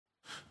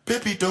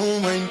Baby,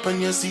 don't whine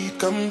on your seat,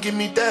 come give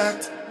me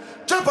that.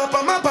 Jump up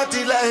on my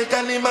body like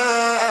animal.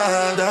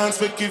 Dance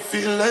make you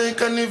feel like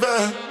carnival.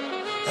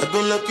 I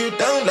gon' lock you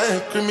down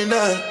like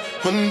criminal.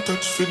 One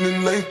touch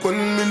feeling like 1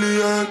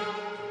 million.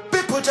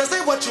 People just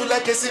say watch you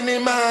like a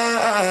cinema.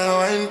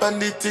 Wine pan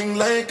the thing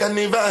like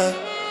carnival.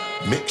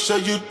 Make sure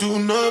you do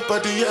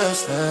nobody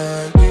else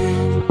like me.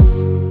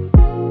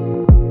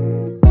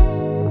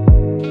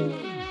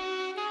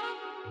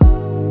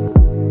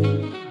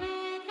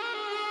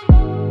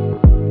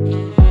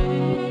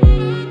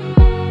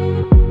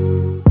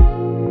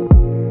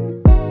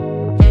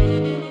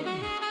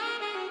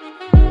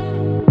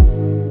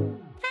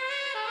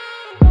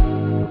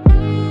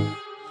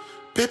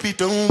 Baby,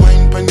 don't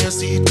whine on your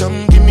seat,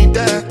 come give me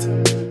that.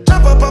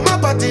 Jump up on my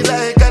body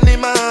like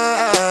animal.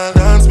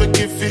 Dance make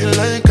you feel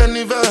like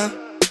carnival.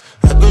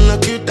 I gon'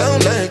 lock you down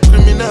like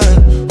criminal.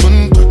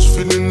 One touch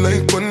feeling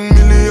like 1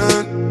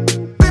 million.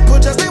 People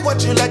just say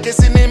watch you like a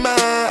cinema.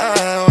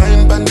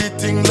 Wine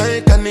bandit thing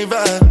like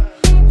carnival.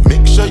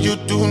 Make sure you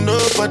do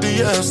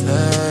nobody else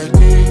like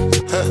me.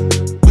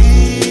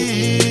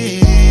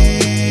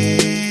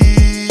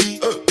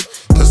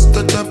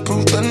 Tested,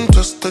 approved and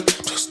trusted.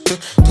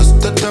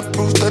 Tested,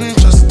 approved and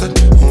trusted.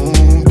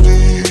 Oh,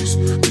 please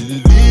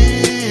believe.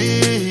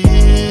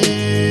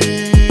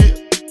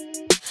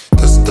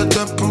 Tested,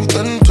 approved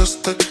and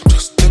trusted.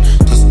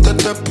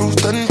 Tested,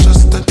 approved and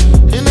trusted.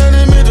 In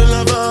the middle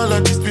of all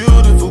of these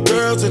beautiful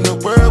girls in the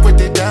world where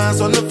they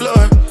dance on the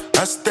floor,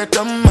 I stayed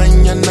on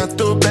mine and not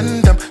to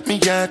bend them. Me,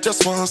 I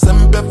just want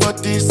some for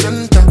the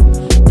center.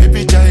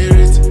 Baby,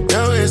 gyrate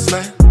your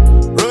waistline,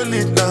 roll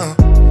it down,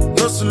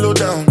 no slow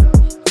down,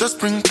 just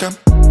bring them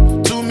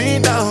to me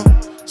now.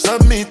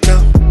 Submit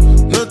down,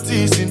 no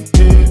teasing,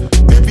 yeah.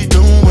 Baby,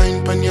 don't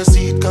whine on your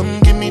seat, come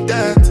give me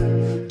that.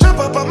 Jump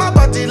up on my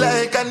body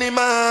like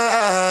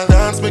animal.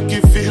 Dance make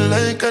you feel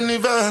like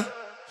carnival.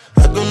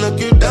 I gon' lock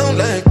you down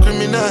like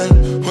criminal.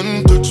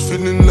 One touch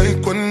feeling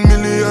like 1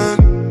 million.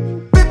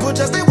 People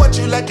just they watch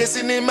you like a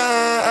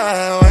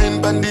cinema.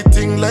 Wine bandit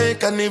thing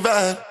like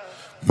carnival.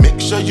 Make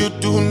sure you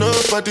do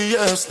nobody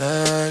else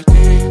like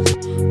me.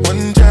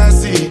 One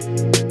jazzy,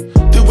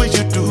 the way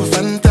you do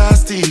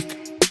fantastic.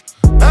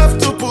 Have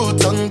to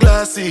put on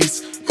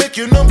glasses, make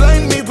you no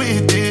blind me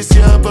with this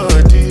your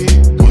body.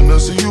 When I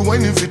see you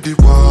whining for the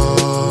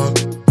wall,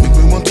 make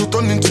me want to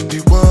turn into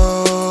the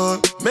wall.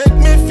 Make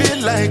me feel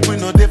like we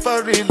know they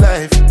for real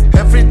life.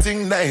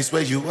 Everything nice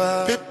where you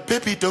are.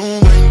 Baby,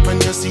 don't whine on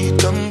your seat,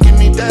 come give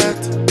me that.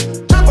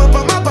 Jump up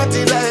on my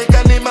body like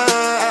animal.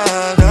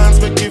 Dance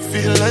make you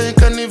feel like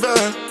carnival.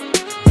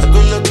 I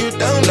gon' lock you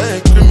down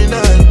like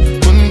criminal.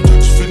 One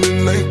touch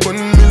feeling like 1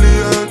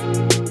 million.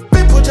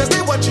 People just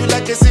they watch you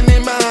like a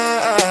cinema.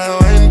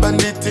 Wine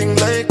bandit thing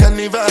like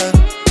carnival.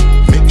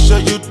 Make sure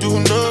you do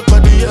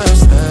nobody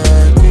else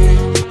like me.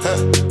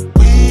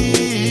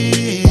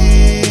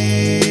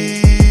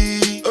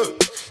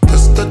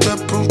 Tested,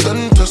 approved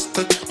and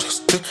trusted.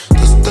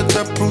 Tested,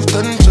 approved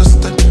and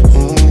trusted.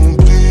 Oh,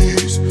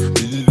 please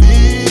believe.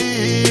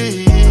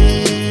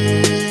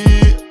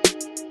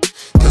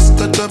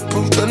 Tested,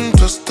 approved and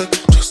trusted.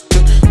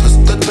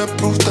 Tested,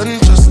 approved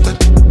and trusted.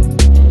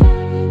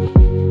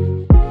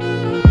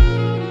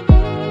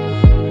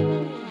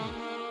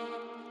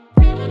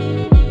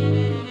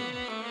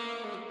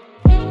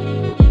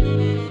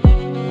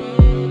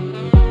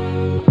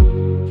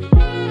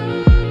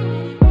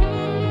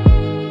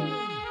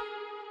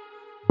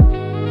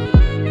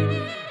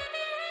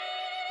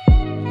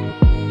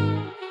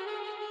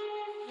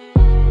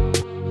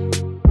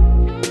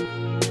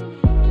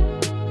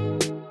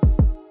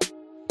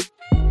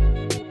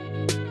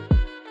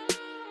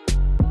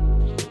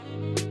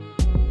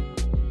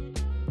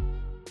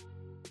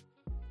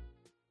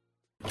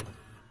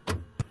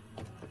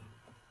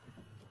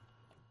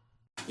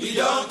 We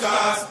don't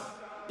cast,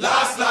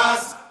 last.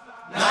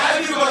 Now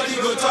everybody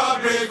go to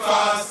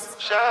breakfast.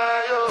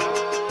 Shayo,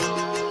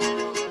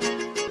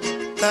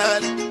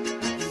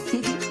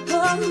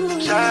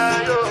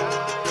 Shayo,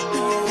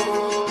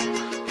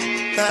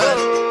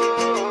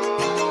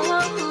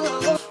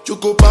 you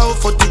go bow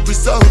for the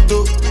result,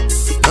 oh.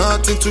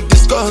 Nothing to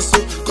discuss,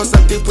 oh. Cause I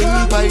did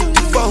win by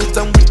default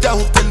and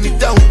without any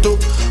doubt, oh.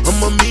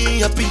 I'm a me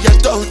happy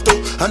adult,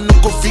 oh. I no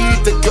go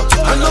feed the girl,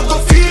 I no go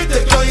feed the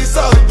girl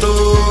insult,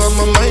 oh. I'm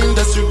a mind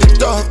that's you the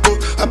talk, oh.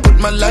 I put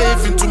my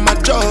life into my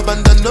job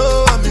and I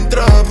know I'm in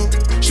trouble.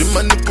 She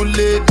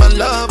manipulate my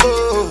love,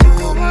 oh.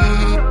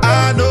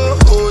 I know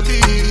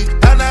holy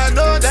and I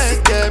know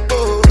that get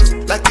both.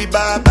 Like the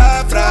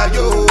Baba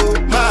Frayo,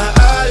 my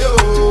ayo,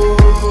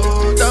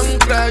 don't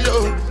cry,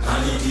 yo.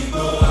 I need to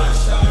go and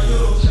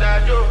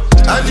shayo.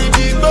 I need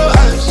to go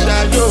and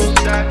shayo.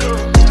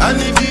 I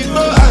need to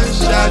go and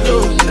shayo.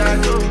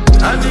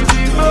 I need to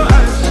go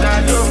and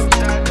shayo.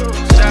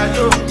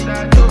 Shayo.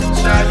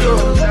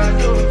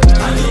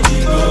 I need to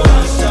go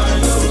and shayo.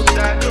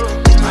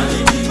 I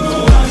need to go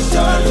and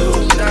shayo.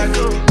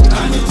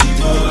 I need to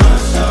go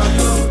and shayo.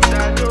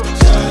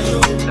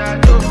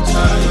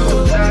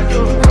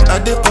 I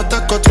dey Port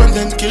Harcourt when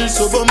them kill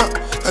Soboma.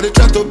 I dey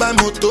try to buy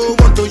moto,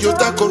 want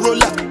Toyota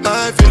Corolla.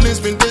 My feelings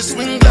been they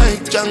swing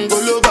like Django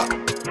Lover.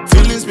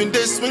 Feelings been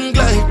they swing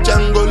like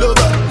Django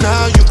Lover.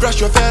 Now you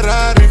crash your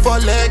Ferrari for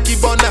Lucky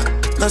Bona.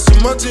 Now so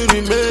much you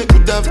remain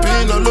could have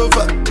been all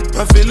over.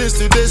 My feelings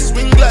today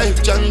swing like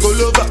Django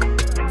Lover.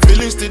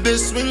 Feelings today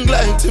swing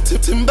like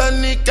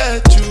Timbani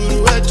at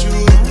you.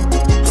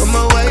 I'm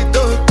a white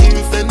dog in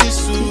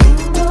Fenisu.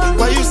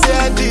 Why you say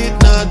I did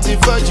nothing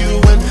for you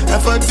when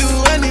if I do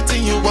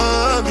anything you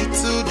want me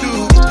to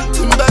do?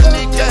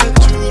 Timbani at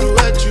you.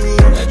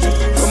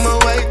 I'm a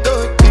white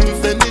dog in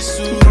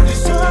Fenisu.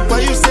 Why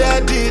you say I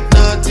did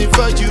nothing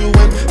for you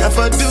when if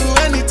I do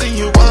anything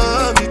you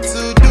want me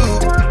to do?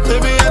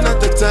 Maybe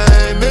another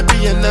time,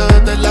 maybe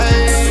another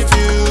life.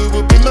 You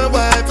will be my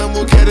wife and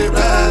we'll get it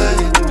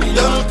right.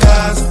 Young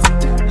cast,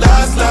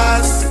 last.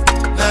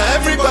 Now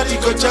everybody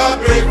go chop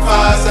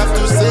breakfast. Have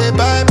to say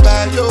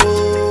bye-bye, yo.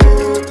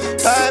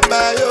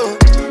 Bye-bye, yo.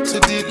 To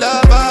the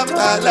love of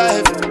my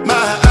life.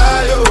 My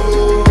eye, yo.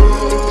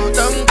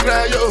 Don't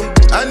cry, yo.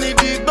 I need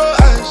big boy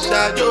and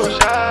shadow.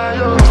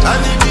 I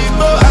need big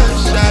boy and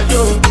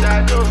shadow.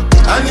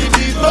 I need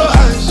big boy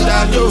and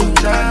shadow.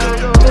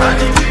 I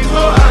need big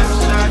boy and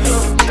shadow.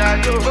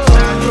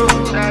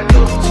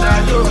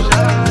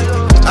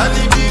 I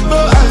need big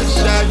boy and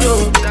shadow.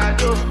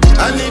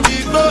 I need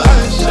big boy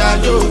and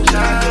shadow.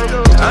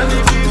 I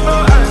need big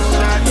boy and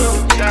shadow.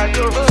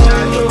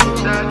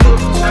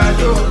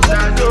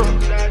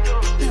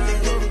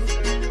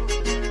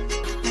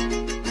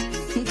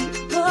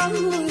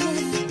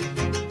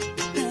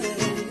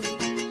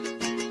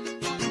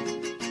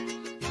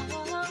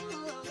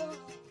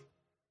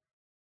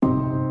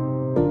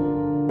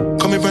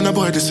 Call me Burna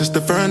Boy, this is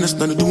the furnace.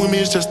 Nothing to do with me,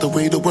 it's just the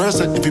way the words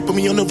said. If you put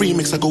me on the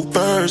remix, I go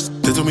first.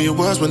 They told me it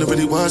was when it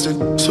really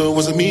wasn't. So it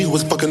wasn't me who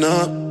was fucking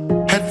up.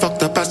 Head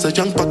fucked up as a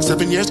young buck,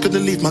 7 years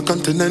couldn't leave my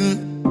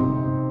continent.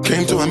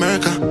 Came to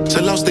America,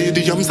 sell out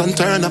stadiums and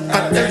turn up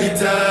at any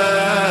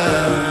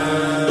time.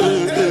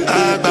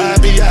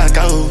 I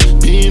go,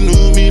 be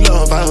new me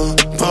love out.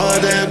 For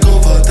them go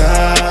for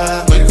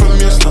that. Wake from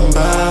your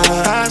slumber.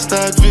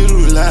 Hashtag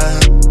virula.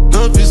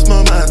 No peace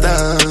mama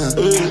down.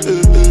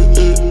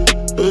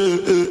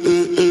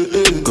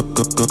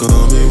 Go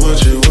call me what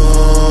you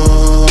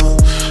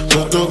want,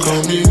 but don't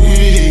call me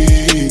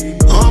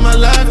weak. All my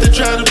life they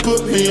try to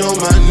put me on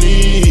my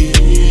knees.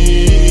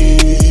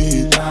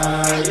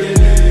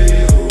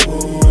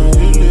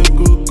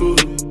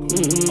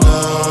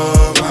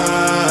 All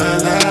my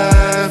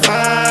life I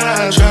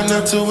try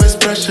not to waste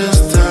precious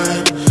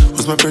time.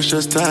 What's my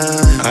precious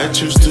time? I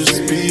choose to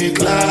speak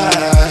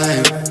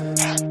life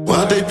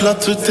while they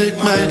plot to take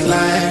my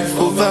life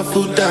over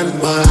food and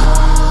wine.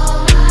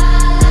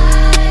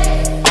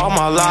 All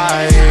my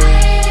life,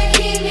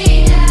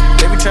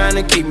 they be trying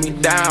to keep me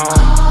down.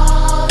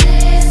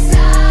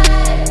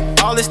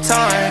 All this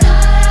time,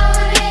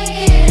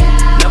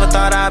 never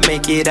thought I'd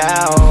make it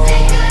out.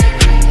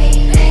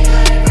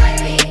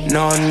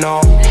 No,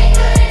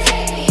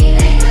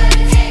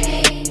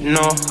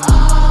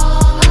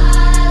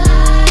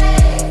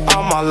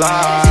 all my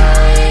life,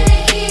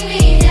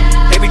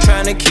 they be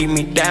trying to keep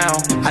me down.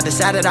 I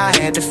decided I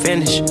had to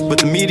finish, but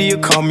the media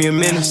called me a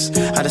menace.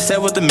 I just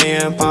sat with the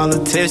men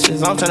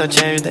politicians, I'm trying to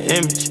change the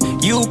image.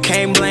 You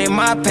can't blame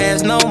my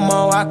past no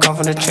more, I come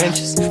from the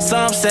trenches.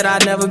 Some said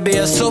I'd never be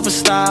a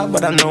superstar,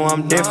 but I know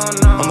I'm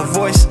different. I'm the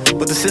voice,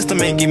 but the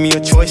system ain't give me a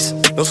choice.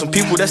 Know some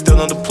people that still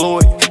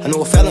unemployed. I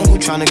know a felon who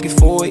trying to get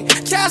forward.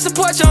 Child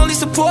support, your only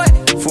support.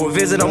 For a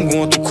visit, I'm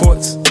going through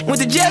courts.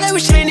 Went to jail, they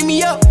was chaining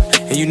me up.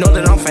 And you know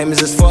that I'm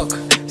famous as fuck.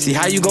 See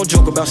how you gon'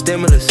 joke about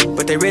stimulus,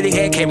 but they really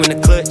had came in the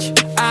clutch.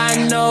 I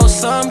know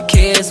some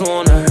kids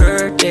wanna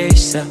hurt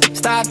themselves.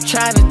 Stop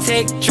trying to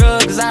take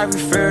drugs, I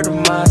refer to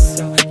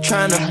myself.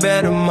 Trying to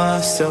better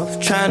myself,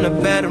 trying to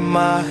better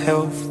my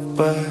health.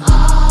 But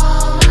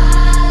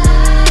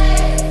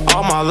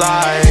all my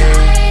life,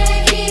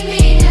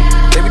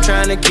 they be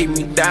trying to keep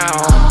me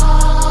down.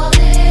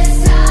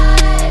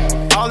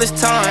 All this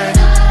time,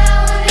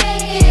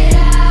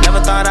 never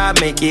thought I'd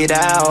make it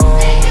out.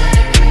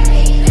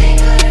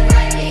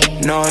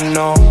 No,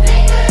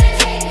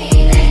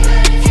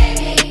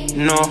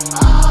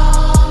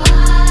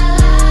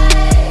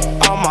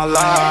 all my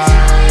life,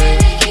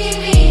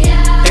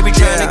 they be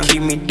trying to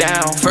keep me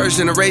down. First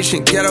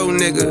generation ghetto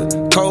nigga,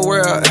 cold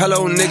world,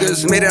 hello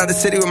niggas. Made it out the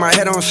city with my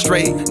head on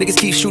straight. Niggas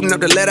keep shooting up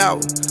the let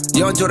out.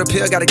 Yo, enjoy the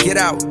pill, gotta get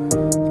out.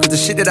 The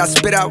shit that I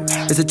spit out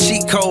is a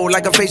cheat code,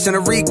 like I'm facing a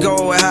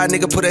Rico. And how a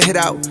nigga put a hit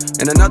out,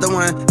 and another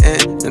one,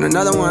 and then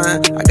another one.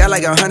 I got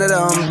like 100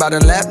 of them, by the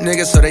lap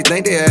niggas, so they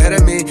think they ahead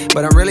of me,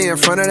 but I'm really in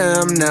front of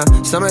them now.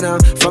 Some of them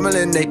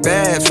fumbling they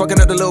bags,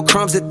 fucking up the little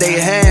crumbs that they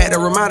had. A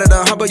reminder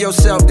to humble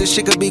yourself, this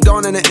shit could be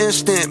gone in an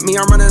instant. Me,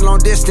 I'm running long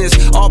distance,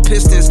 all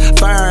pistons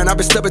firing. I've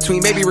been stuck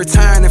between maybe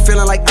retiring and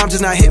feeling like I'm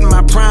just not hitting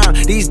my prime.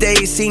 These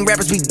days, seeing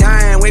rappers be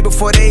dying way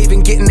before they even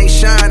getting they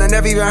shine. I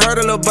never even heard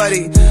a little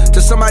buddy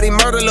till somebody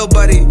murder little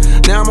buddy.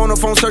 Now I'm on the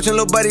phone searching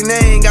little buddy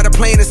name. Got a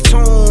playing his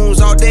tunes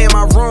all day in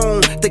my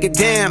room. Thinking,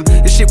 damn,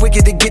 this shit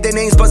wicked to get their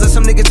names buzzing.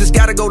 Some niggas just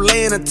gotta go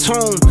lay in a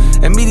tomb.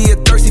 And media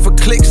thirsty for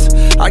clicks.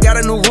 I got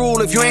a new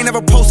rule. If you ain't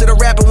ever posted a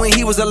rapper when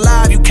he was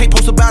alive, you can't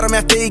post about him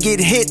after he get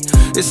hit.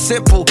 It's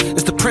simple,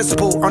 it's the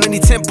principle. On any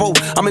tempo,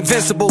 I'm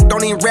invincible.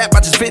 Don't even rap, I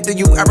just fit to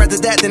you. I'd rather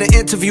that than an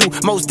interview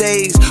most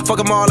days. Fuck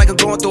them all like I'm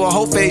going through a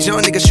whole phase.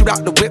 Young niggas shoot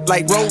out the whip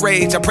like road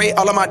rage. I pray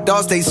all of my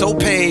dogs stay so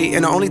paid.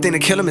 And the only thing to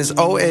kill them is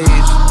old age.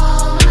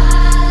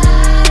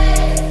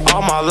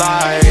 All my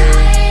life,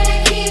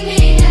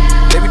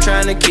 they be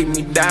trying to keep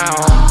me down.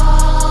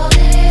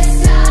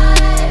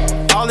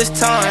 All this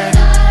time,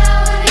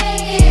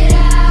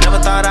 never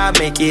thought I'd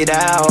make it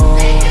out.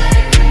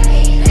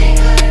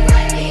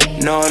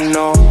 No,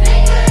 no,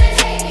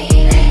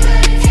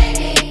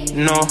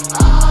 no.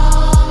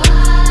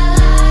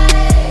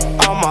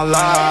 All my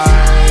life,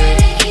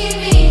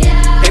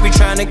 they be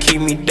trying to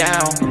keep me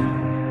down.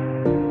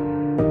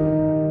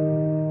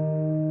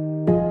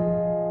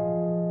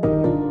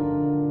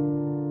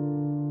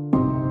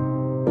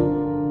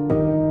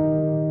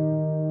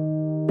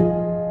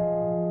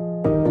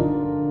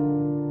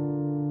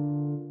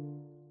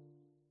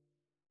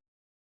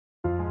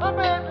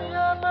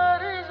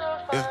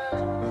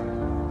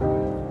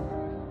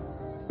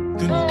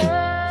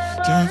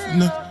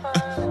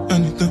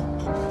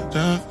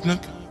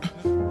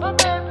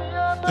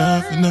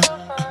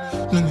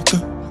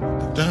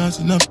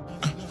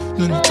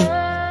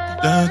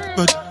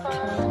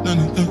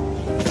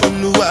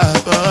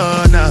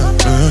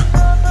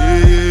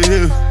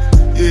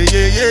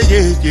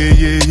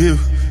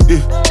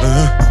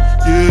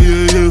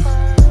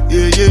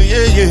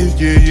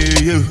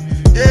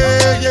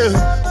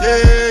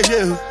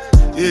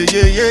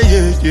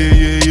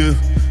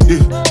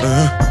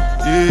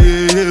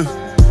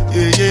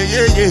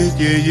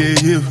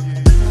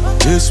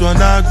 This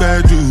one I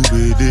do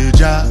with the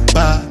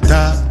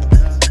jabata.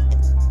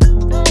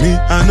 Me,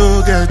 I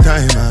no get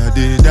time, I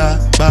did that,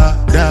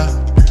 da.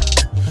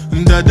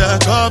 Dada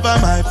cover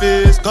my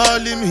face,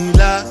 calling me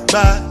la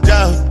ba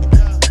ja.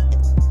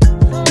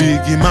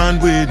 Biggie man,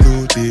 we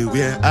know they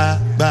wear a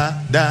ba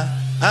da.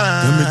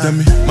 Tell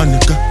me, my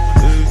nigga,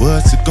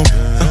 what's it gon' be?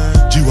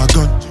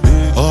 G-Wagon,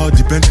 all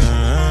the Bentley,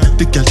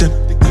 the girl them,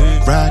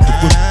 ride the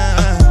whip.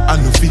 I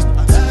no fit,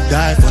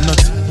 die for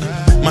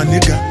nothing, my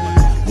nigga.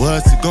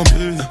 What's it gon'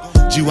 be?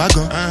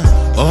 G-Wagon,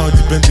 all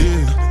the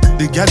Bentley,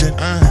 the girl them,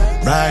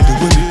 ride the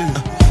whip.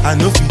 I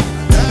no fit,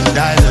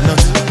 die for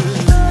nothing.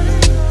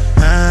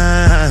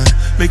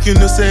 Make you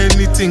no say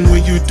anything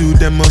when you do,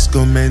 them must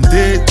commend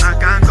it. I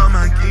can't come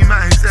and keep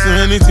myself. So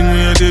anything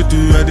when you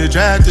do, I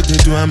try to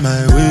do on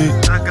my way.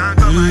 I can't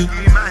come and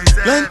keep myself.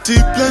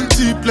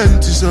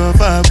 Plenty so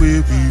far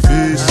we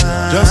face.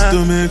 Just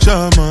to make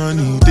sure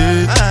money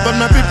day. But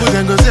my people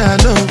then go say I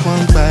know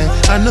one buy,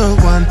 I know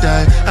one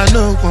die, I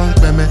know one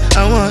payment.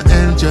 I want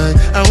enjoy,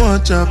 I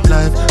want job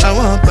life, I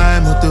want buy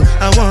motor,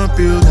 I want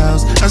build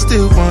house, I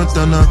still want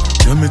to know.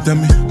 Tell me,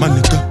 my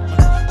nigga,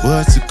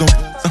 what's it gon' be?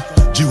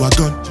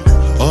 G-Wagon,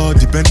 all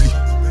the Bentley,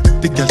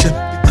 the girl them,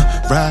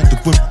 ride the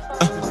whip.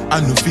 I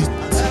no fit,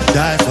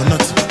 die for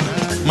nothing,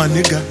 my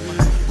nigga.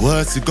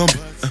 What's it gon' be?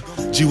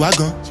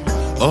 G-Wagon,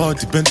 all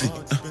the Bentley,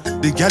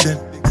 the girl them,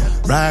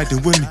 ride the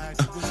whip.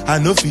 I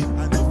no fit.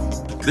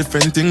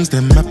 Different things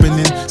them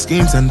happening,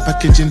 schemes and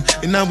packaging.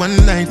 In a one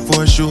night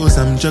 4 shows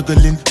I'm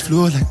juggling.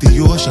 Flow like the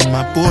ocean,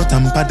 my boat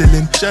I'm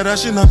paddling.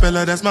 Sharashina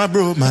Bella, that's my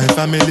bro, my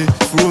family.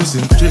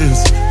 Frozen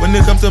dreams. When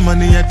it comes to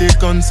money, I take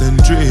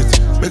concentrate.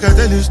 Make I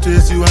tell you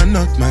straight, you are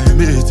not my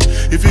mate.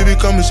 If you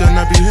become a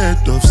I be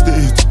head of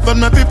state. But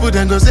my people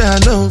then go say I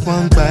know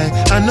one buy,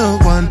 I know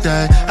one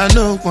die, I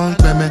know one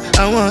payment.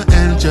 I want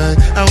enjoy,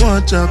 I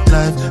want job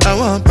life, I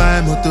want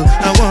buy motor,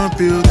 I want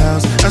build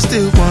house, I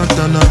still want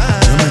to know.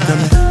 Tell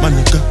me, my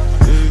nigga,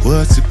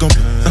 what's it gon'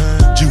 be?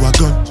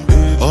 G-Wagon,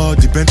 all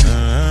the Bentley,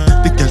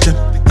 the girl them,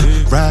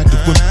 ride the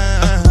whip.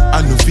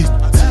 I no fit,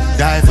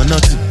 die for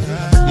nothing,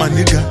 my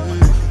nigga.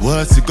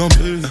 What's it gon'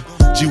 be?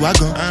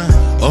 G-Wagon,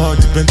 all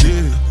the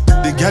Bentley,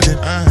 the girl them,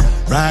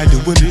 ride the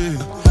whip.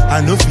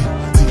 I no fit,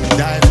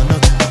 die for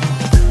nothing.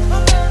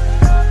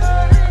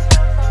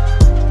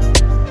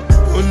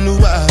 Oh no,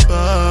 I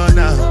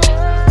now.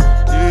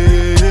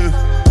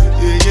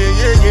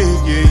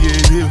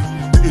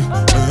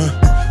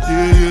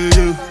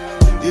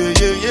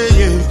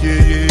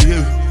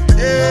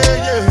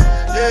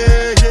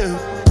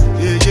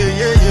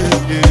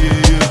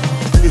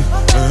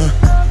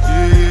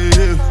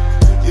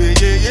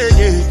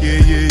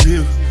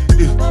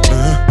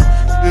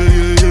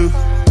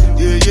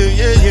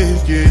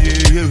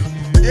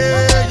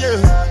 Yeah.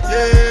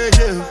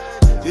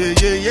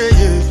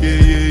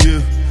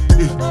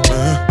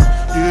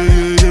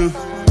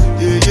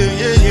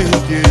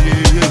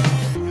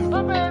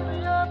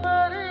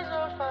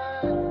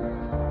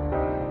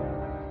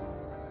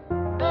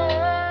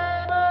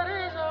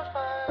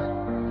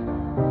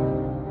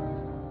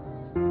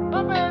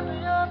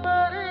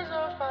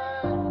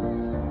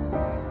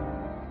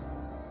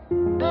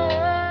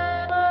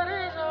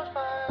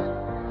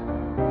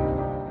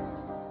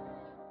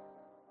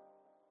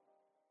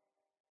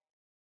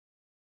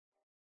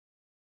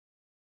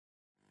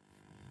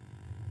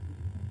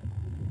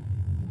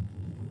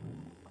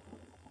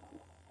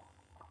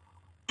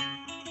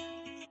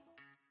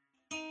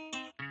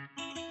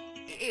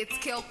 It's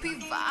Kelpie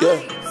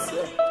Vibes.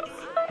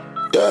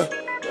 Yeah.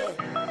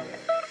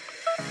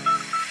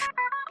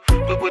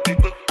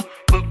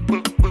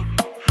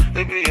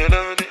 Baby, you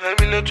know that I'm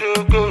in a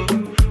choco.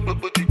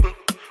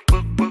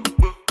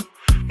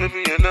 Baby,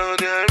 you know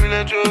that I'm in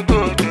a choco.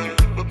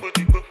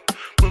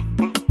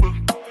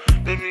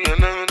 Baby, you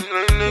know that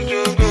I'm in a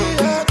choco.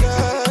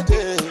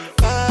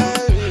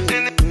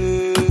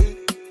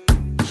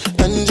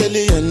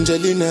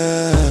 Angelina,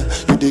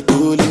 you the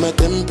cool in my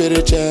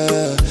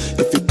temperature.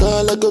 If you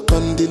call, I go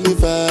come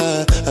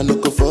deliver. I no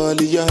go fall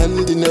in your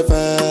hand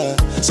never.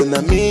 So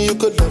now me you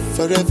could love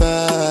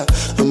forever.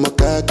 I'm a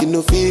cocky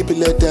no feeble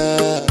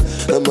letter.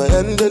 I'm a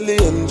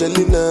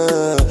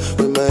Angelina,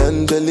 with my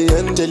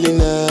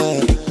Angelina.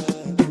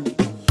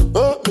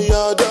 Oh me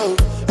all down.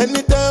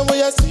 Anytime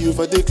when I see you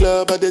for the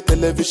club or the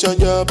television,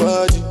 your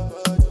body.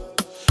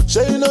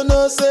 Sure you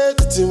know say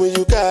the thing when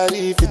you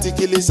carry 50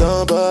 kill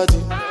somebody.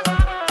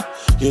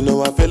 You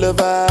know I feel a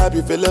vibe,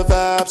 you feel a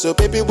vibe, so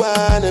baby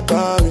whine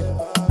about me.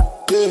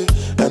 Yeah,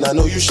 and I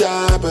know you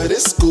shy, but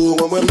it's cool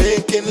when we're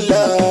making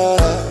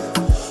love.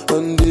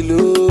 On the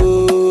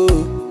low,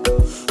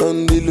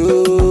 on the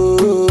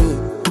low,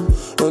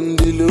 on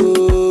the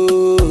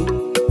low,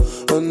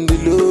 on the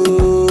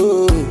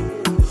low,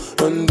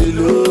 on the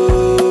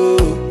low,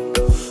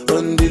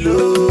 on the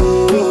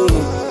low,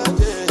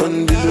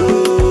 on the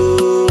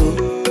low,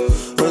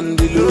 on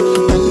the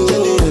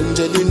low.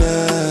 Angelina,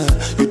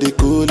 you the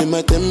cool in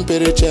my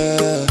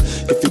temperature.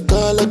 If you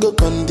call, I go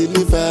come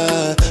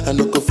deliver. I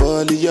no go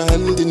fall in your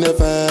hand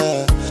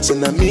never. So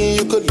now me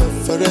you could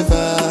love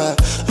forever.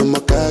 I'm a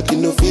cocky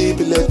no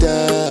feeble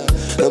letter.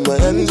 I'm a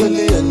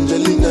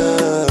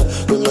Angelina,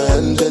 I'm a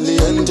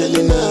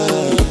Angelina.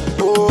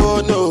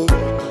 Oh no,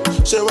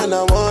 so when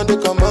I want to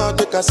come out,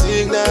 they can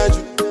signal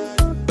you.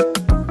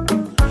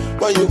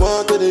 Why you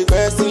want to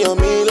request on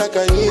me like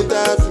I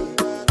interview?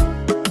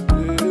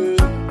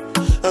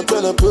 I'm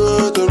tryna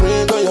put a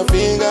ring on your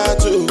finger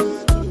too.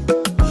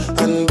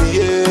 And be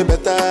a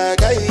better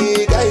guy,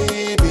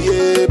 be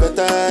a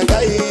better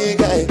guy.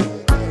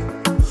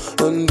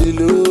 On the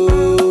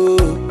low,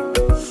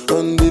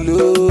 on the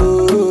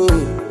low,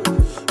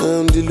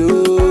 on the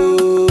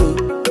low,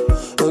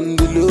 on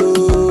the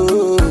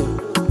low,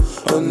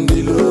 on the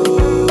low,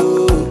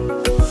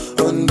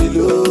 on the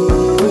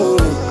low,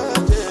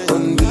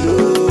 on the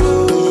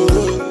low,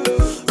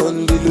 on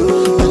the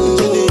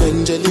low.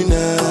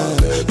 Angelina,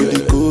 you the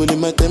cool in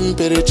my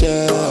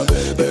temperature.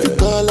 If you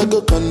call, I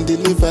go come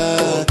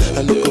deliver.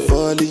 I no go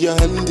fall in your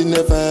hand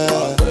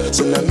never.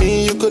 So now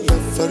me you could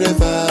love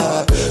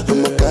forever.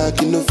 I'm a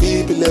cocky no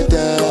feeble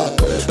letter.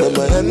 I'm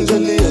a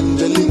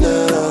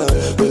Angelina,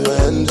 I'm a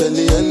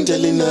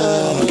Angelina.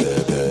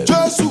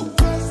 Josu.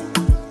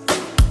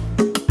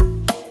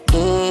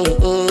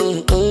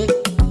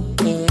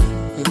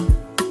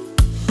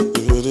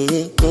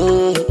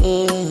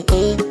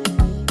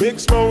 Big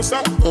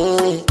Smosa.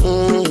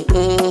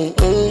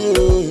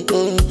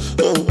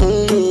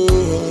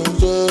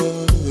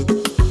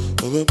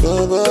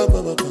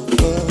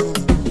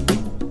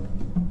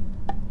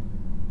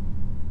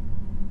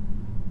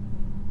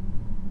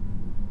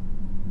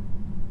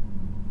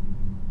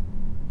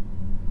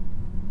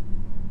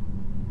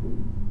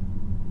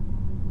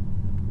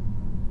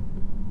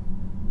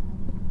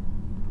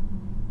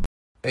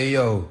 Hey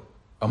yo,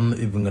 I'm not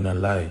even gonna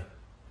lie.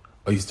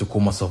 I used to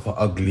call myself an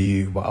ugly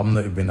you, but I'm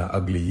not even an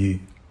ugly you.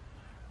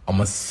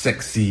 I'm a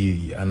sexy you,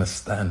 you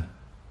understand?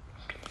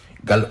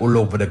 Girl all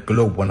over the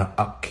globe wanna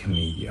up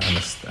me, you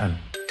understand?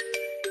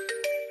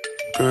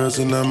 Girls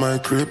in my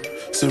crib,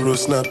 0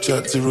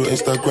 Snapchat, 0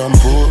 Instagram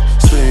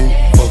posting.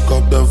 Fuck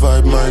up the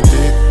vibe, my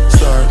dick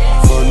start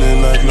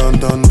falling like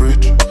London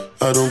Bridge.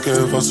 I don't care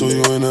if I saw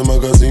you in a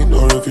magazine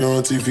or if you're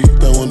on TV.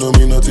 That one don't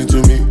mean nothing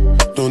to me.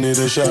 Don't need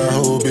a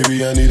shower,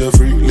 baby, I need a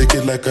free. Lick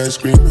it like ice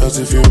cream, as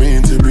if you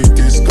mean to be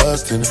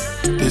disgusting.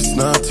 It's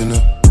not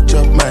enough.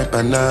 Chop my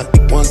banana,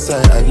 one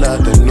side I lie,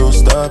 then no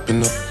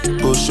stopping up.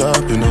 Go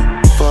shopping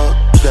up, fuck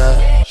that.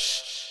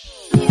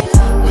 Me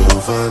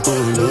on fire,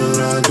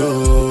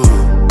 Colorado.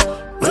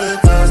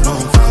 Breakfast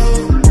on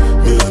fire.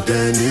 Me on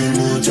Danny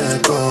Muja,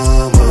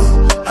 come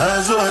on.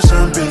 I saw a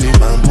champagne in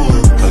my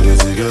mood. I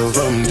get a girl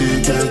from the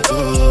ghetto.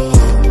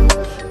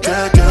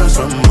 Got girls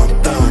from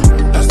uptown.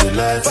 That's the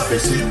life of a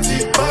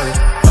city boy.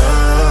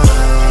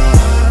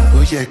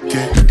 Oh yeah,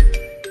 get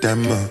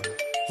Dama.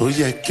 Oh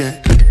yeah,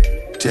 get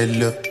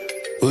Jello.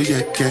 Oh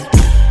yeah, get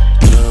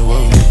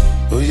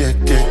oh yeah,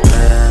 get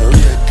oh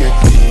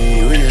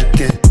yeah,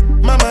 get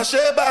Mama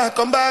Sheba,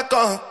 come back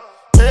on.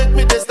 Make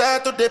me the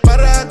start to the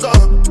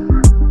paragon.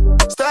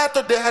 Start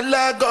to the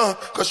halagon.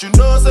 Cause you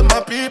know say my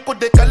people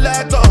they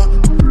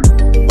calagon.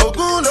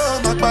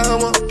 Oguno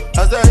Makbawa.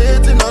 As they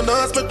hating on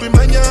us, make we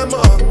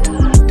manyamo.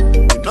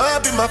 You know I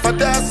be my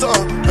father's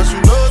son. Cause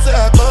you know say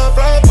I come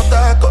from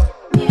Potako.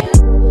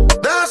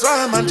 That's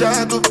why I'm a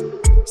jago.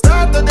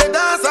 Start to the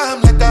dance,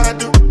 I'm like I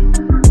do.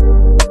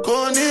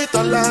 Go need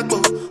to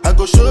lago. I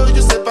go show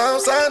you say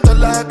bounce and the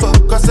lago.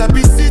 Cause I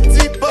be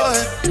city boy.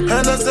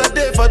 And as I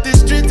day for the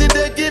street,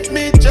 they give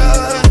me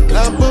joy.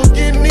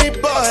 Lamborghini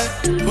boy.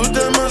 Put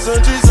them on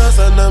some Jesus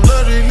and I'm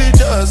not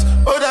religious.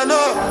 Oh, I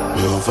know.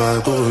 If I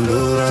go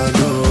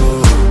Lorado,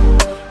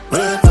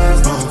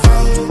 breakfast on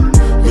fire.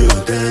 You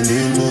tell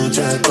him to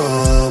check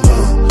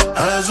over.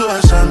 As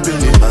well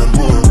champagne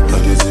bamboo.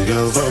 Like it's a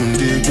girl from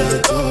the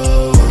ghetto.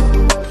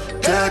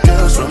 Got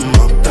girls from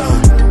uptown.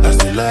 That's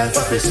the life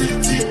of a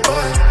city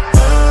boy.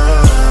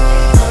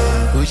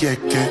 Oh yeah,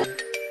 yeah.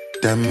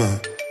 Dama.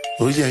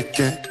 Oh yeah,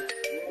 yeah.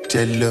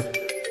 Jello.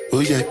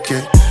 Oh yeah,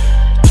 yeah.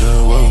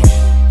 Joe.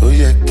 Oh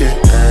yeah, yeah.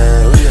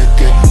 Oh yeah,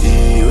 yeah.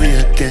 Oh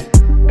yeah, yeah.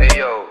 Hey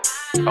yo,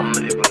 I'm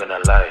not even gonna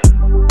lie.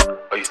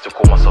 I used to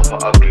call myself an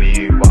ugly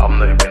you, but I'm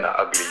not even an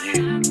ugly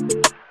you.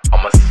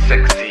 I'm a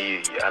sexy you,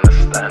 you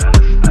understand?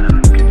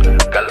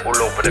 Girl all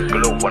over the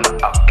globe wanna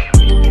up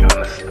me, you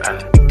understand?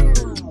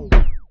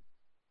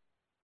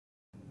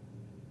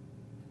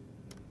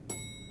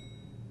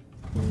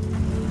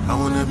 I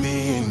wanna be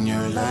in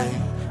your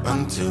life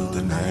until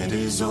the night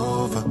is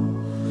over.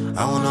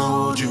 I wanna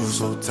hold you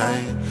so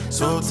tight,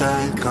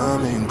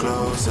 coming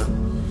closer.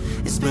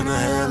 It's been a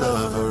hell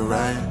of a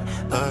ride,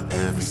 but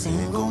every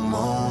single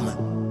moment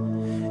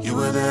you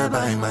were there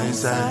by my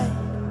side.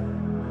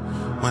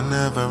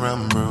 Whenever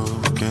I'm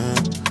broken,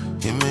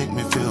 you make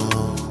me feel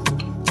whole.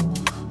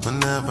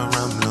 Whenever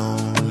I'm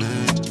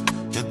lonely,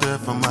 you're there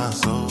for my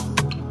soul.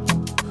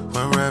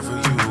 Wherever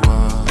you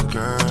are,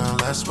 girl,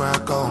 that's where I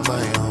call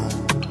my own.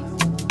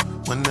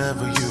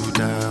 Whenever you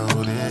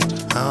doubt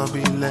it, I'll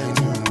be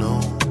letting you know.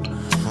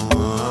 Oh,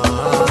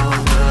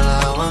 girl,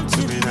 I want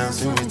to be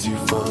dancing with you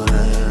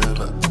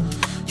forever.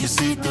 You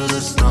see through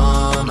the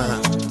storm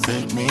and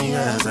take me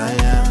as I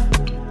am.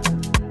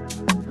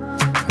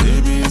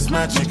 Baby, it's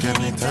magic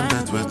anytime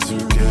that we're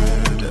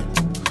together.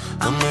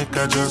 I make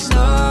I just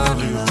love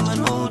you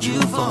and hold you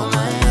for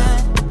my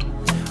hand.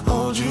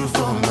 Hold you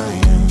for my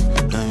hand.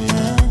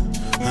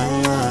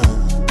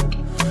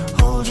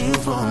 Hold you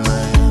for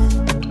my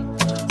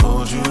hand.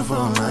 Hold you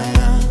for my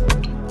hand.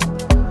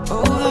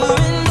 Over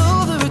and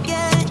over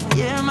again,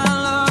 yeah, my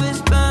love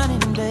is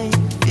burning, babe.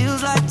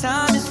 Feels like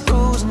time is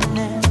frozen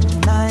and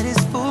the night is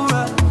for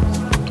us.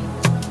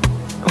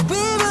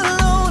 We're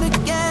alone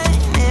again,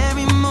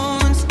 every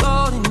moment's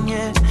golden,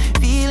 yeah.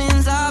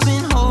 Feelings I've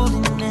been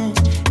holding in,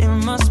 it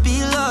must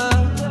be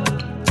love.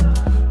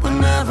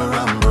 Whenever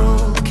I'm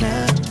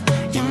broken,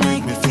 you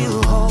make me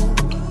feel whole.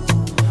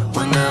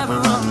 Whenever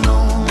I'm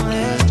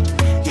lonely,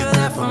 you're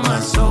there for my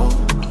soul.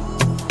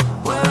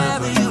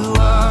 Wherever you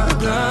are,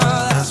 girl,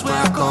 that's where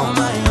I call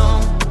my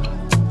own.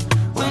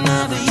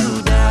 Whenever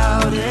you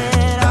doubt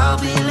it, I'll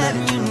be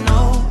letting you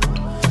know.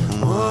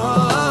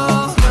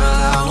 Oh,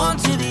 girl, I want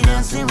to be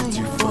dancing with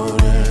you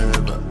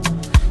forever.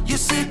 You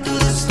see through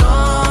the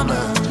storm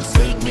and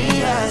take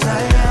me as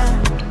I am.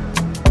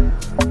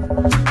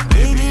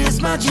 Baby, it's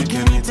magic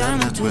anytime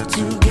that we're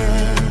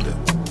together.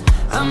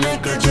 I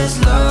make her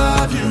just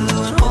love you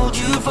and hold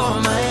you for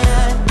my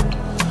hand.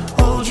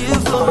 Hold you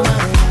for my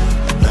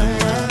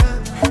hand.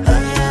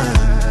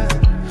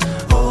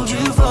 Hold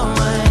you for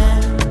my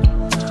hand.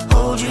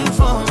 Hold you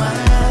for my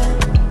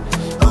hand.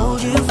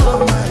 Hold you for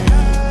my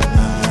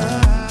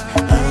hand.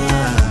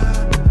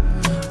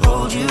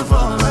 Hold you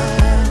for my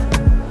hand.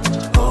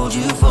 Hold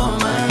you for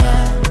my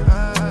hand.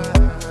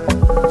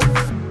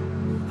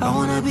 I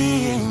wanna be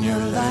in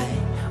your light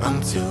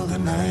until the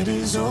night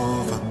is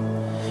over.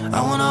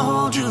 I wanna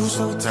hold you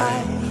so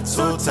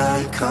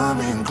tight,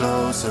 coming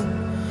closer.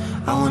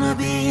 I wanna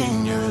be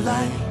in your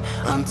light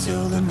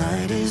until the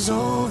night is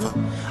over.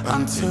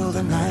 Until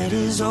the night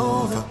is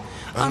over.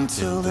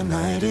 Until the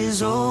night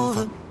is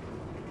over.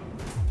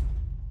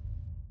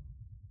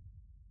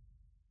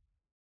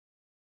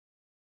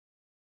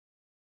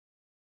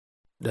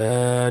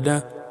 Da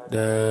da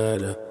da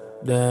da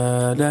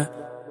da da.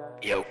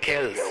 Yo,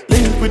 kills.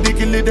 Link with the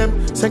killing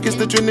them, sink is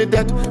the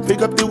Trinidad.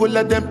 Pick up the whole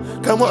of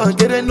them. Come on,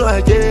 get it, no,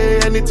 I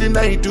get anything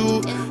I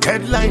do.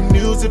 Headline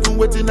news, if you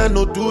waiting, I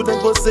no do,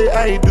 then go say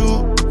I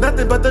do.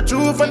 Nothing but the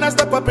truth when I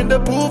step up in the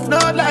booth. No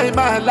lie,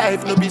 my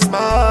life, no be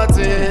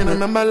smartin'.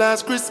 Remember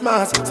last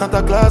Christmas,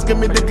 Santa Claus gave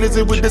me the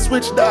glizzy with the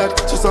switch dog.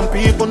 So some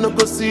people no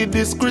go see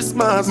this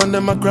Christmas. Man,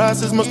 them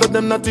crosses, most of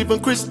them not even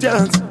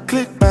Christians.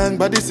 Click bang,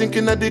 body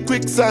sinking at the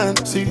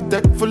quicksand. See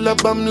deck full of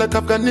bomb like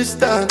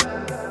Afghanistan.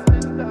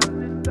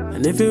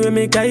 And if you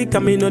make I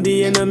come, me know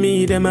the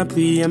enemy, them a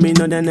pray, and me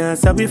know they're not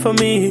sorry for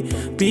me.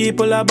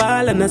 People are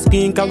ball and a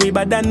skin, cause we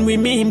bad than we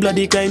mean.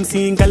 Bloody crime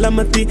scene,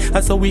 calamity.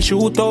 That's how we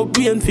shoot out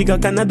brain figure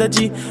Canada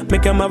G.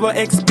 Make them have a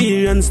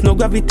experience, no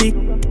gravity.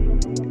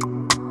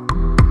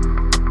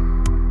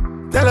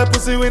 Tell a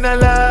pussy when I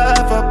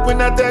laugh up, when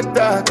I dead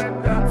dog.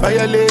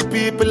 Violate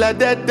people are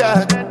dead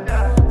dog.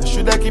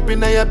 Should I keep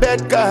in your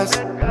bed, cause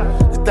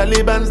the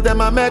Taliban's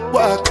them a make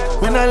walk.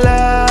 When I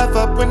laugh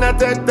up, when I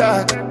dead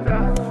dog.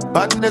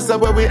 Badness is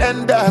where we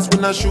end us.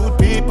 When I shoot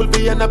people,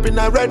 we end up in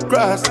a red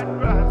cross.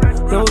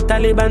 Yo,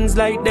 Taliban's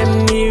like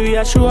them new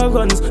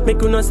reassurance.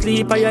 Make you no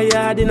sleep at your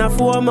yard in a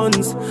 4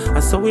 months.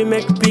 And so we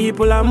make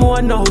people a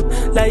mourn out.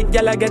 Like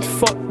y'all get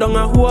fucked down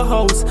a whole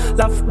house.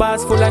 Laugh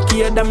bars full of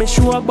care that me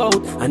sure about.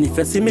 And if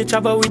you see me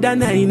travel with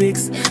an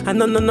emix, and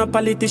no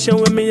politician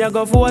with me I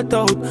go vote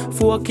out.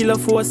 4 kilo,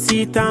 4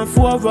 seat and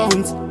 4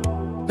 rounds.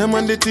 Them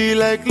on the tea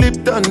like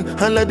Lipton,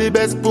 and like the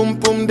best pum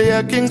pum they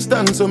are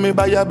Kingston. So me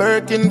buy a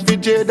Birkin for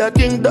Jada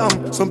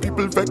Kingdom. Some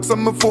people vex on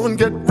my phone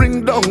get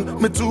ring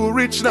down. Me too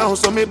rich now,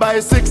 so me buy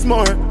 6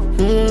 more.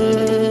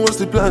 What's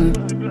the plan?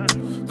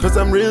 Cause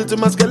I'm real to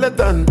my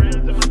skeleton.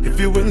 If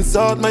you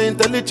insult my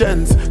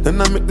intelligence, then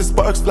I make the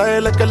sparks fly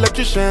like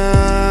electrician.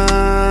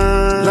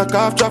 Lock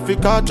off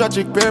traffic, all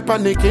tragic, pair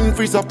panicking.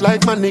 Freeze up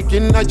like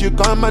mannequin. As you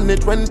can't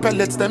manage when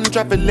pellets them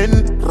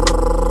traveling.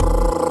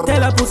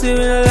 Tell a pussy we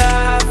no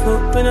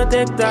laugh, we no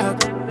take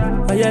talk.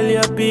 All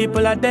your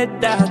people are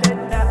dead dog.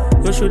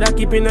 You shoulda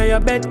keep in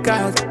your bed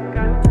cause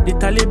the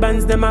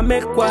Talibans them a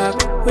make quack.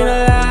 We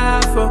no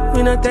laugh,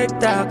 we no take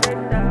talk.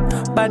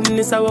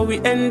 Badness how we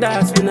end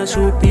us. We no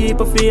shoot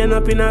people fi end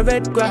up in a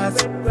red grass.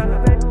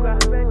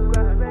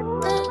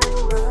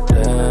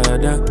 Da da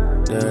da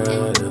da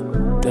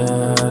da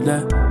da da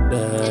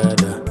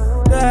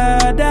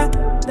da da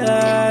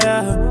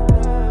da.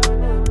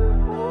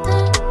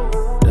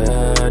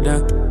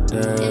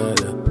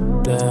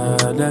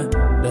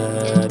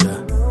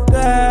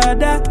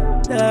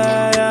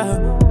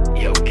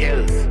 Yo,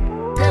 kills.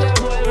 Tell a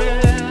boy we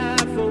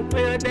laugh,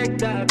 we no take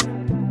talk.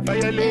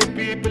 Violate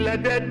people are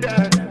dead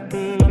dog.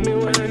 Mommy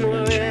wanna know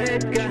where your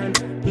head gone.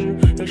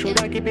 You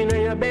shoulda keep in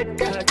your bed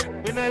cause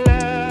We not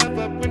laugh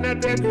up, we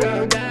not dead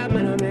dog. that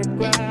man a make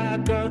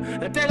quack.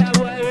 Tell a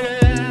boy we no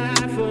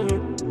laugh,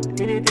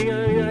 anything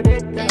on your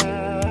dead talk.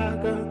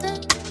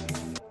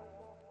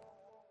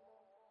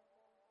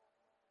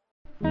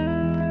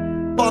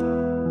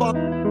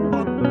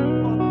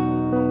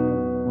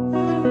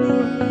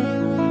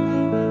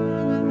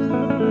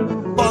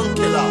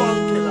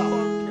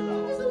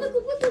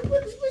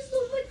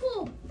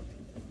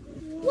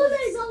 Bona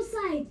is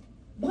outside.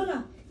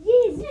 Bona?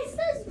 Yes,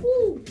 that's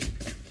cool.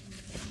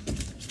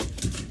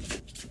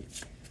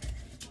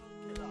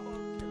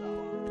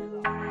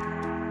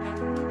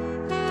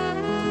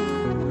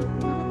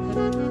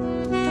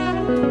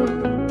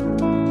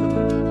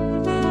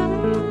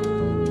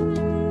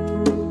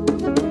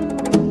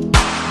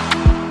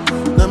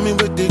 Now me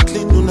with they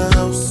clean on a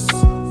house.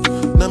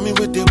 Now me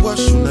with they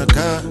wash on a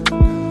car.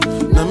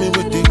 Now me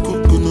with they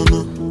cook no.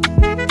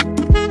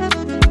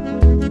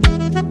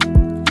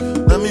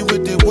 Now me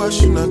with they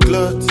wash on a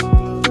cloth.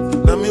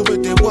 Now me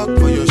with they walk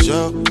for your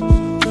shop.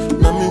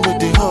 Now me with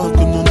they hug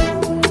no.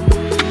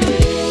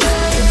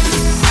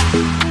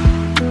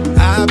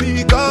 I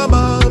become a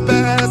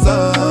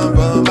person,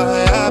 but my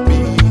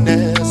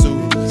happiness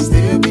will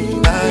still be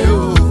my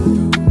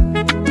own.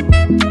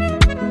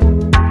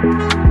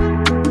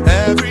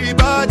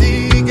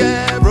 Everybody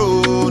get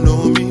bro, no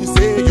me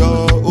say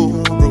your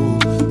own bro,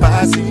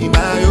 passing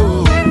my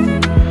own.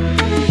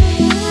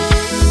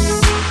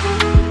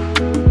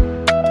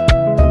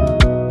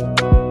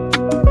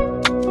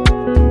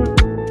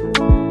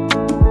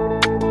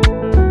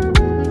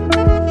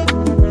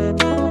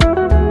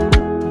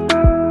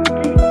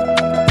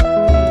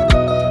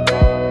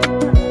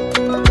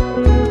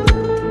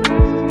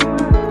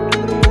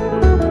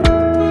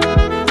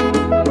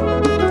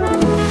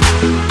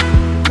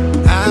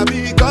 I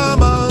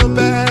become a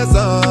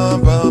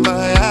person, but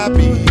my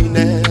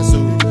happiness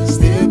will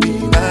still be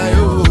my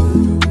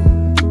own.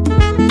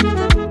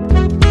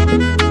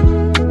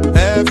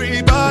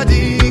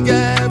 Everybody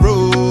get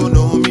bro,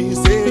 no me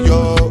say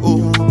your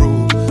own bro,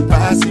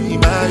 passing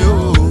my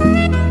own.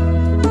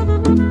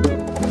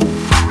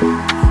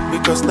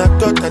 Because not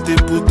God that they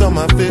put on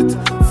my feet,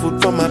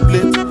 food for my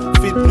plate,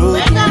 feet no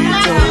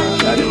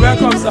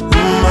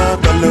to my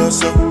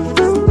colossal.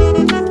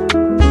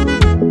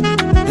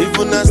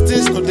 Even as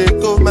things could they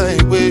go my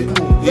way,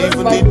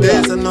 even the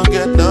days I no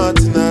get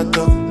nothing at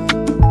all.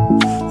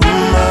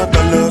 My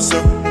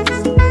colossal.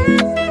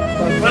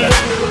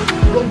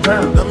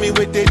 Now me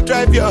wait they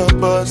drive your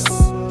bus.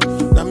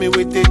 Now me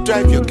wait they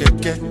drive your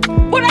keke.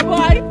 Burna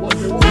Boy!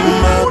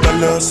 My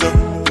colossal.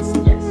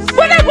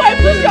 Burna Boy,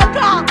 push your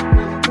car!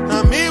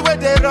 Now me wait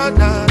they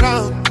run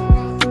around.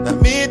 Now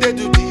me they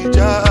do the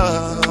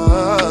job.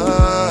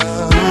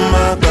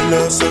 My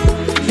colossal.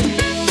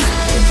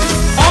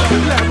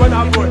 Like Burna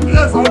Boy.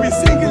 I'll be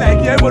singing like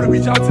everybody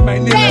reach out to my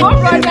name. Hey, oh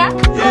brother!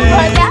 Oh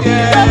brother! Oh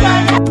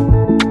brother!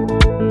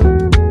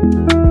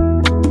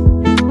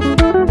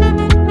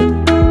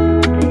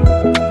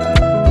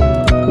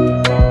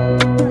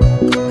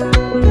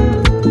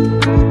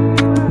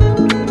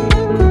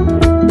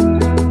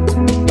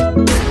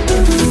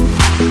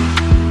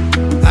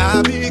 I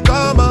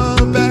become a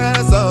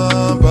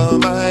person, but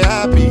my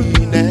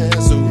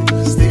happiness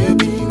will still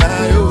be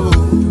my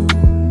own.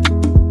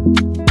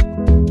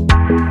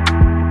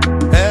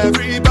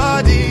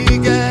 Everybody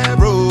get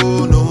bro,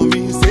 no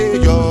me say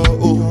your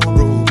own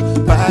bro,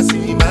 passing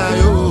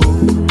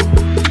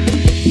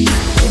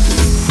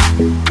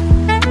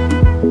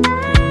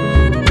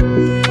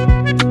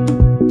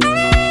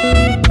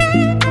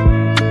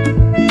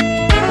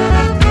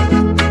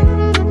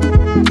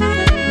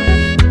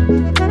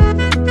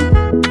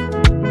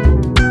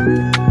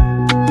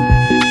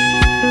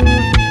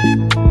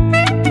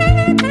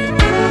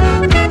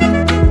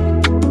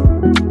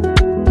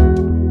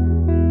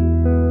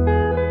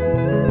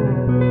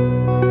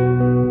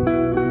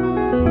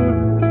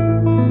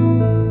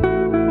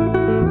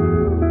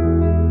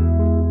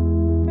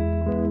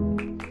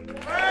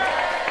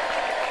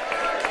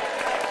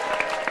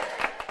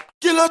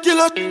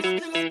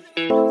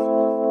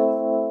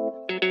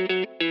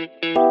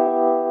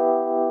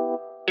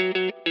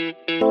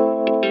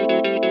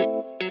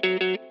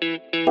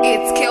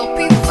It's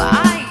Kelpie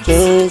Vibes.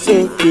 Sound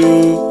so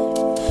cute.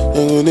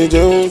 I'm gonna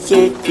jump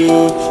so cute.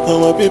 All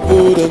my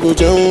people they go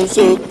jump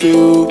so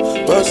cute.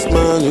 Boss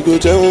man they go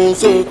jump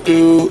so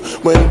cute.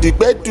 When the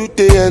bed do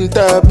they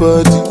enter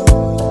body,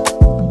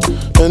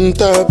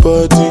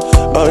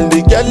 all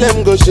the girl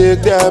them go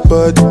shake their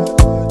body.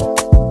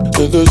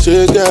 They go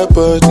shake their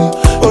body.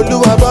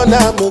 Oluwa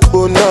bona mo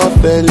bona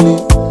belly.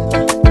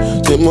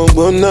 They mo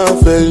bona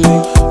belly.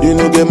 You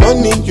know the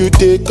money you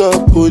take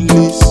up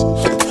police.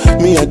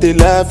 Me I dey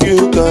love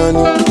you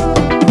gone.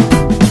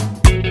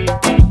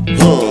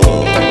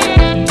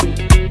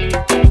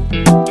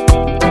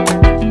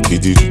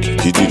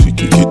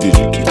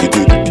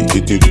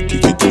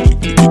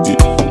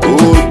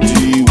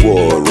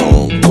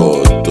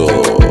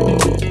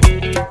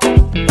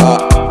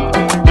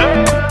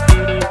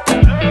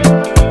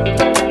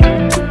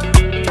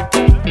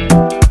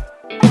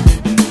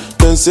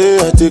 Say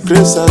I take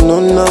grace and no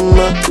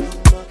nama,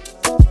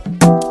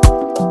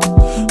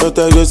 but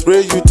I go spray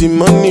you the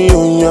money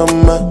on your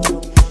ma.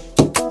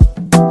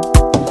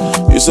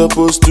 You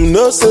supposed to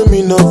know, say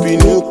me not be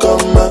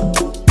newcomer.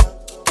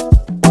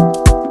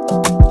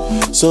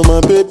 So my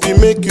baby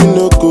make you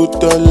no go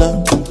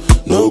dollar,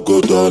 no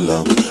go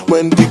dollar.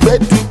 When the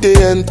bed do they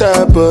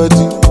enter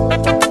body,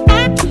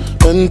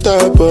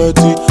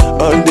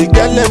 all the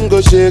girl them go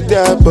shake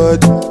their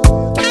body.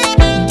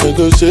 They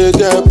go shake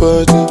their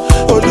body.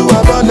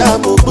 Oluwa bona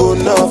mo go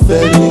na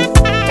felly.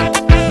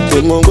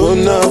 They mo go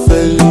na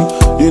felly.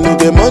 You know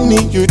the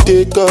money you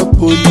take up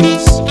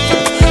police.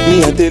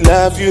 Me I dey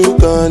love you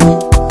gone.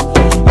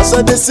 As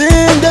I dey sing,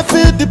 they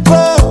feel the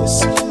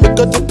pulse. Make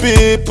all the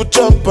people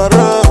jump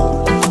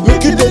around.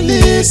 Make you dey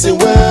listen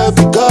well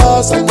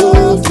because I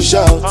know if you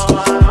shout.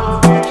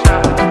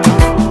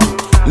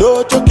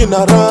 No joking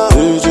around.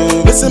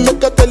 Listen,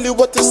 make I tell you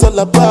what it's all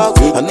about.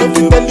 I know if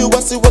you tell you I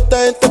see what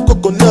I ain't the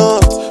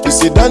coconut. You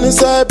sit down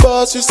inside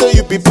boss, you say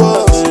you be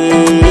boss.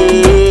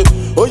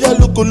 Oh yeah,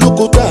 look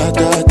da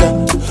da da.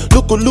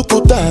 Look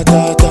da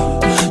da da.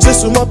 Say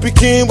suma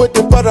pikin with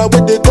the para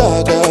with the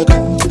ga ga ga.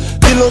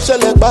 Kilo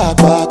shele ba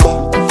ba ba.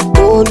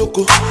 Oh look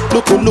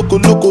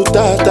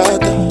da da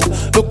da.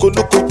 Look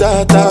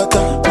da da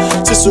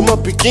da. Say suma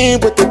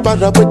pikin with the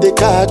para with the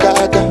ga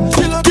ga ga.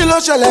 Kilo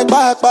shele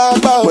ba ba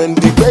ba. When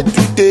the bed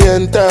do they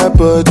enter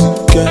body,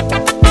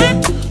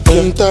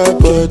 enter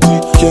body.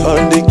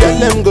 All the girl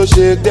them go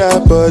shake their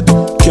body,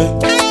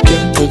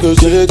 they go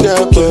shake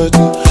their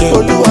body.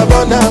 Oluwa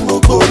bona mo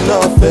go na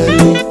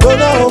felly.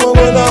 Bona.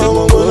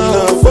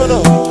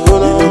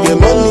 You get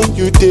money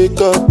you take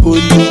up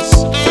police.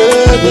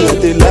 Yeah,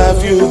 they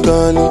love you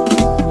gone.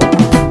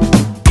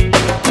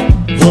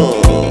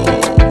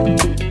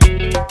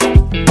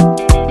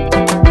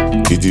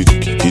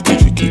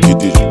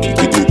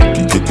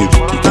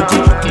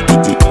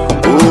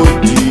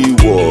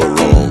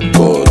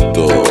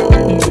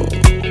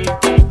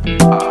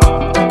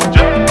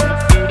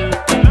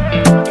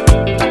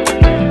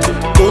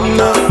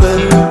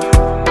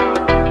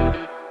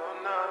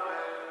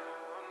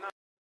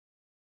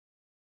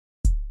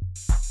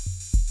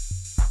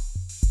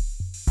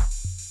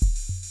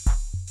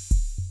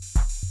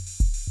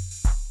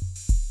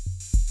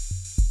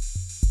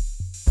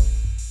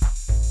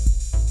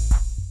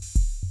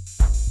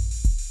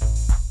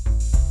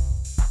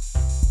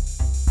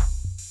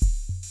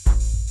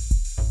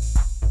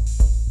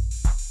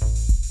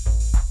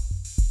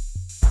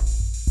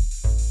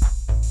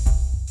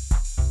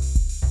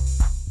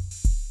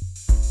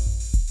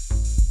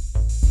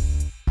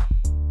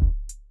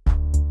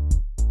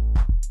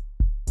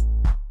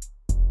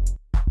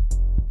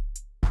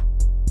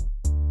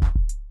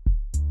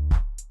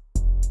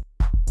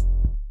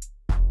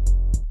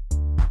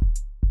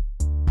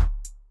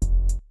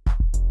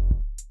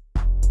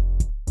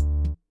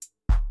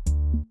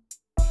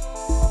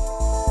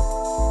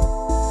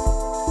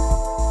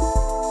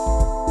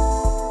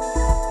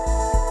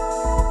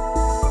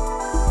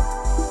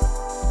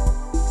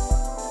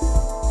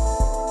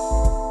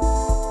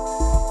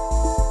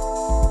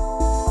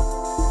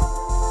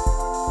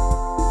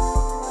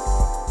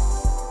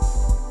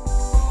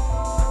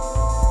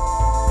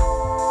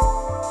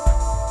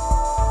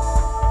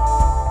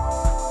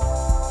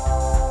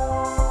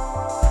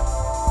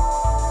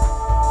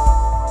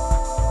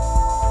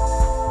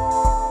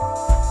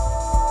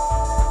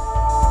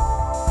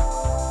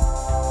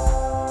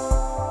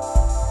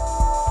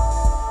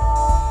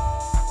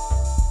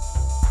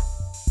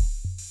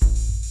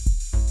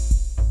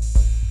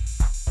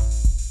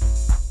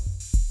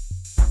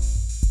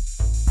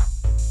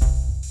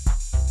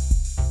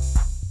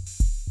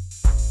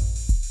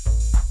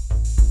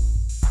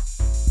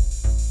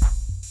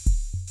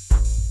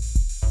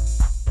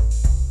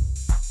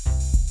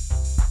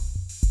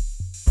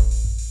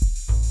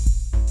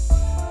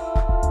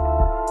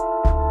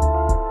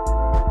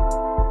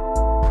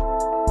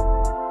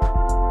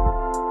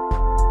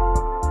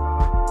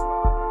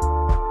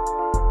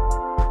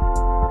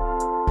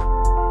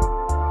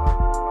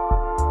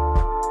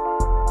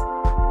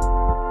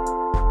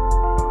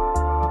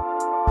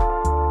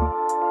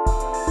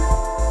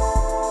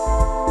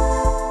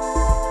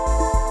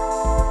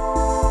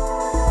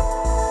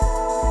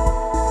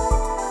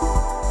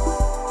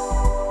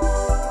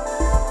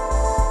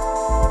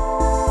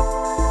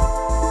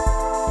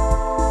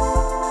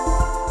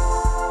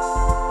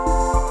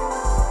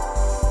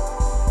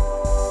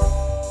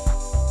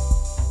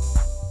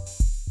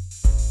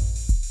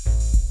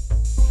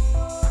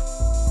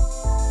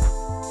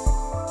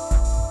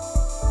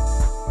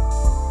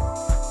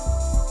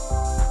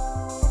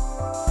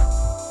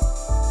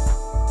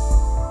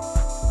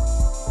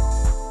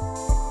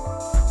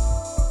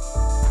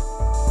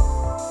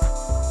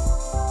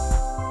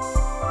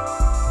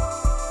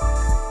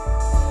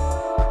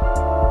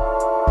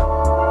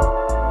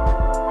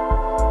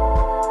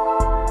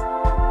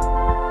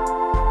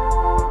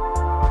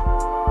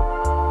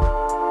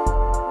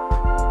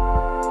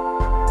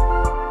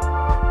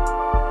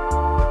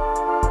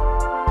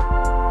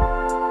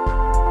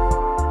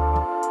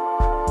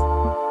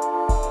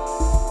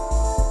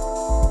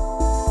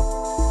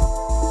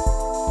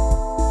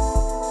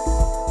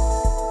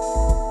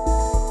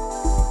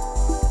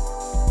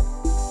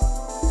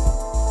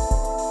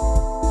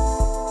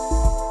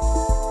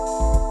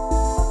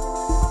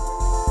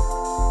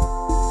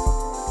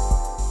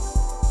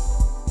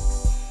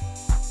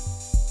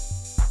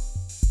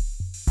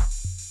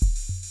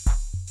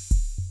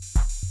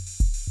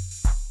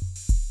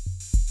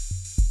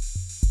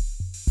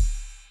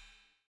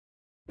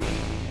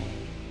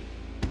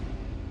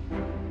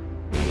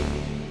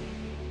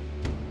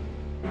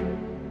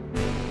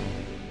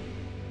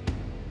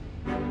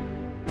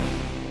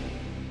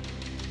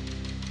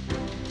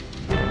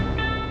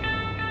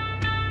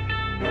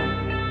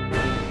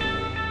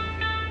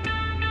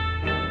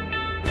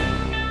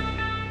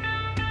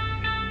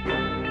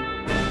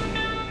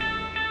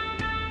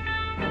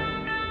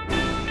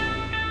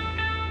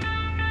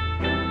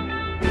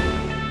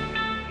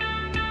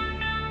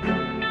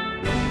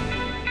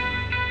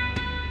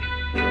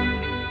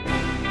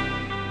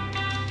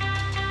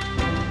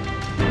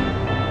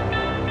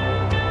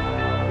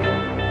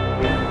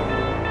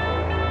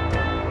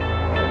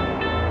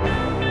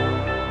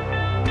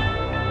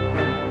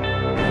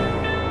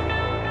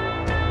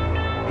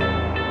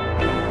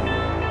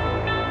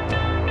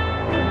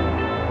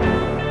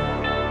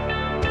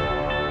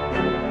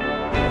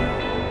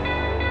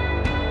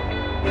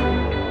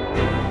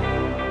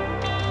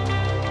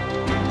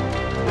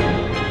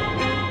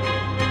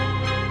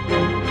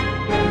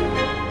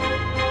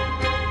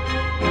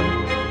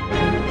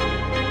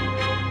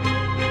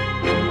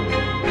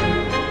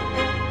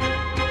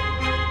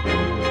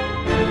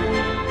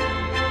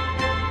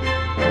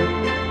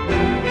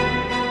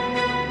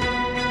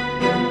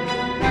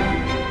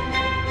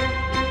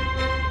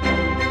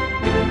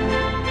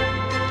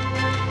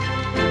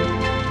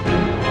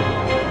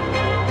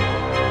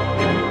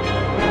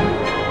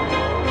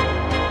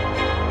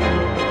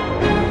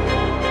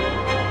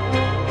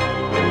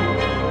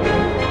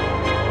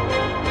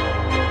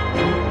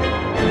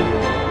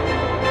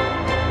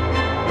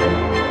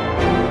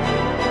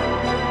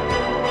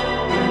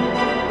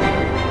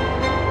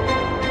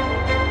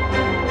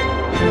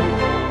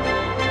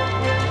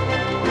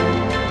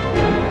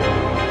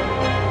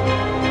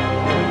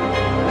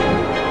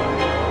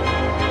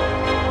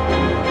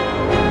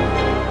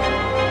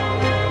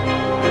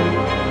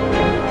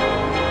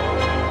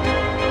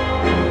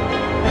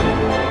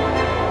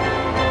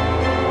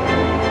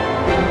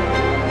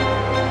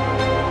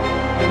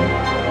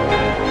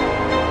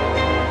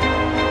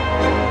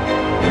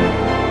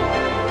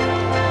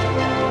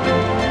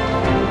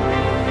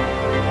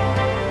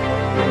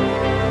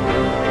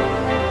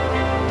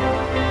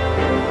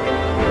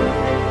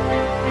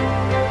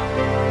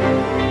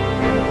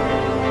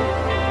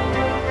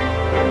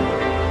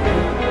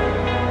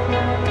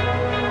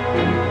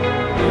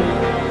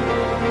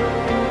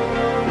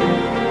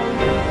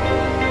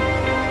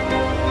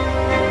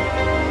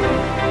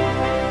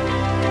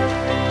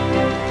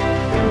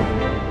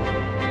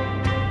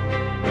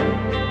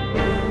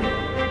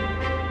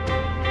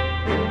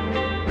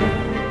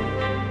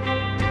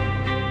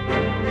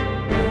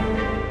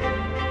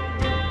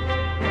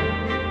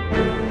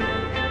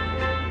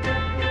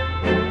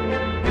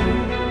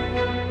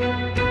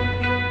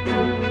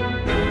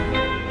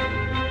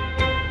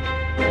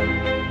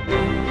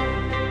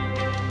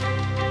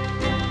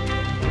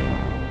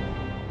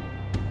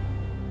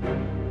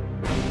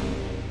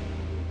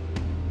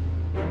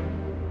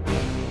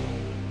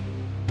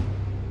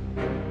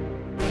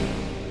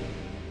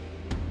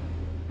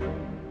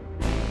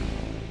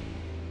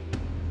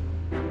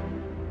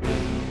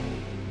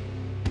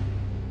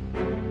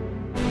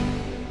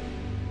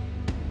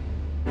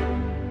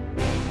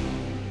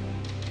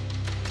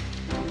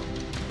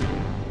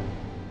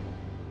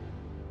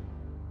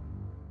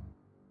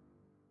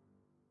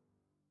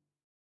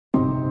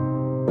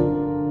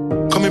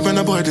 me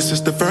Burna Boy, this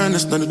is the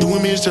furnace. Nothing to do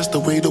with me, it's just the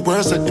way the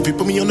words said. If you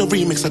put me on the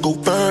remix, I go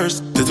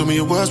first. They told me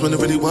it was when it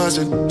really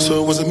wasn't.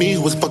 So it wasn't me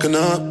who was fucking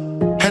up.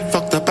 Head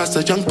fucked up as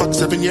a young buck,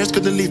 7 years,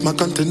 couldn't leave my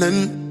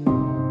continent.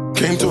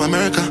 Came to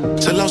America,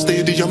 sell out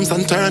stadiums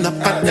and turn up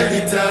at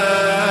any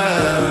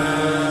time.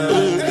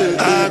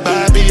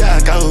 I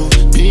go,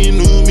 be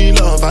new me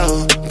love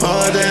out.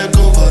 Pour them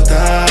go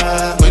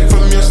water, wake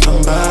from your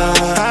slumber.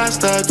 I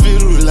start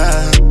virula,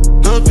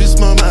 no peace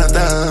my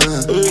matter.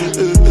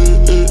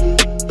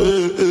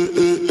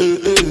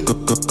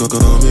 Go,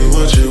 call me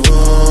what you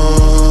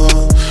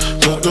want,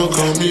 but don't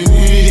call me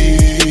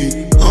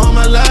weak. All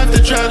my life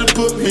they try to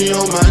put me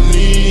on my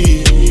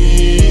knees.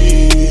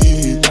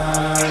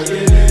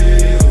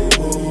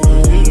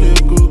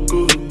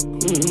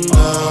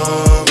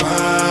 All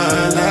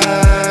my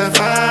life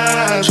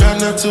I try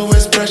not to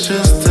waste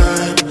precious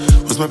time.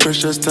 What's my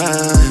precious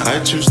time? I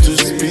choose to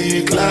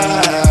speak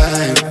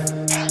life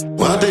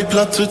while they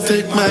plot to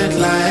take my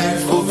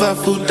life over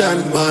food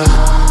and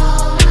wine.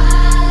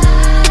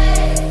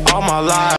 All my life